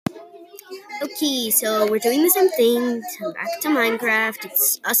Okay, so we're doing the same thing. Back to Minecraft.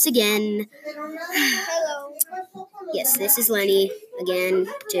 It's us again. Hello. Yes, this is Lenny again,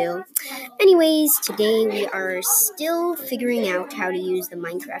 too. Anyways, today we are still figuring out how to use the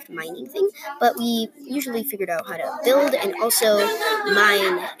Minecraft mining thing, but we usually figured out how to build and also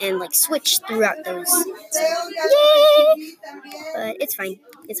mine and switch throughout those. Yay! But it's fine.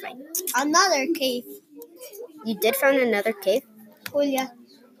 It's fine. Another cave. You did find another cave? Julia.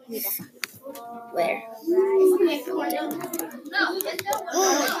 Where?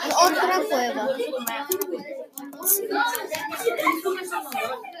 Otra cueva.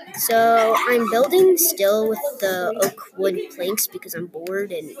 So I'm building still with the oak wood planks because I'm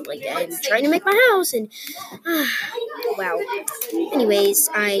bored and I'm trying to make my house and wow. Anyways,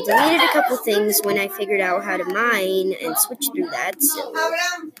 I deleted a couple things when I figured out how to mine and switch through that. So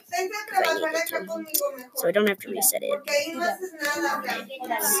if I needed to, so I don't have to reset it.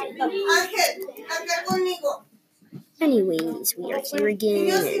 Anyways, we are here again,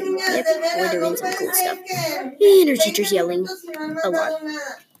 and yep, we're doing some cool stuff. And our teacher's yelling a lot.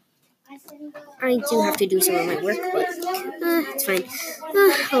 I do have to do some of my work, but it's fine.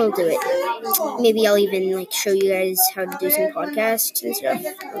 I'll do it. Maybe I'll even show you guys how to do some podcasts and stuff.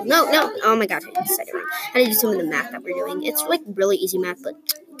 No, oh my god, I said it wrong. How to do some of the math that we're doing. It's really easy math, but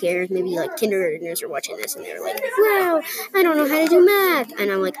who cares? Maybe kindergartners are watching this and they're like, wow, I don't know how to do math.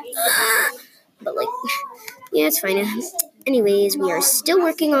 And I'm like, but yeah, it's fine. Anyways, we are still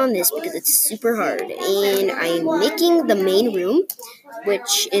working on this because it's super hard. And I'm making the main room,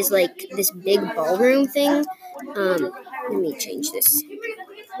 which is this big ballroom thing. Let me change this.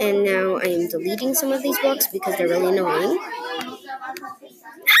 And now I am deleting some of these blocks because they're really annoying.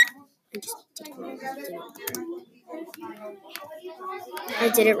 I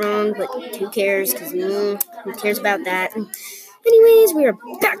did it wrong, but who cares? Because who cares about that? Anyways, we are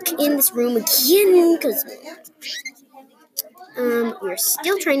back in this room again because we're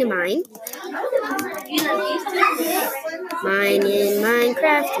still trying to mine. Mine in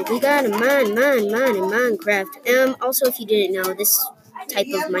Minecraft. We gotta mine in Minecraft. Also, if you didn't know, this type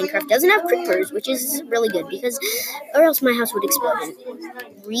of Minecraft doesn't have creepers, which is really good because, or else my house would explode.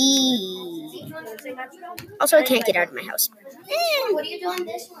 Also, I can't get out of my house. What are you doing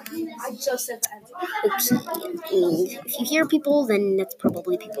this one? I just said that. Okay. If you hear people, then that's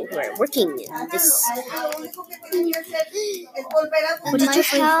probably people who are working in this. What did you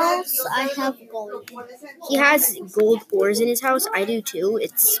house? I have gold. He has gold ores in his house. I do too.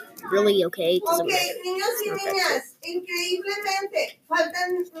 It's really okay. It doesn't matter. Niños y niñas, increíblemente, faltan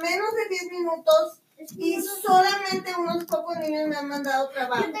menos de 10 minutos y solamente unos pocos niños me han mandado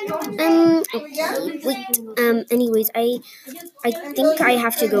trabajo. Anyways, I think I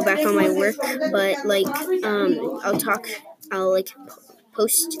have to go back on my work, but I'll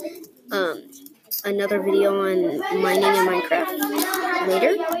post another video on mining in Minecraft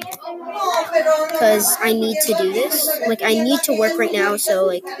later because I need to do this. I need to work right now,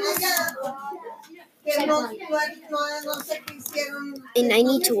 so and I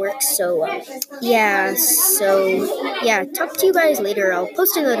need to work, so yeah, talk to you guys later. I'll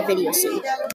post another video soon.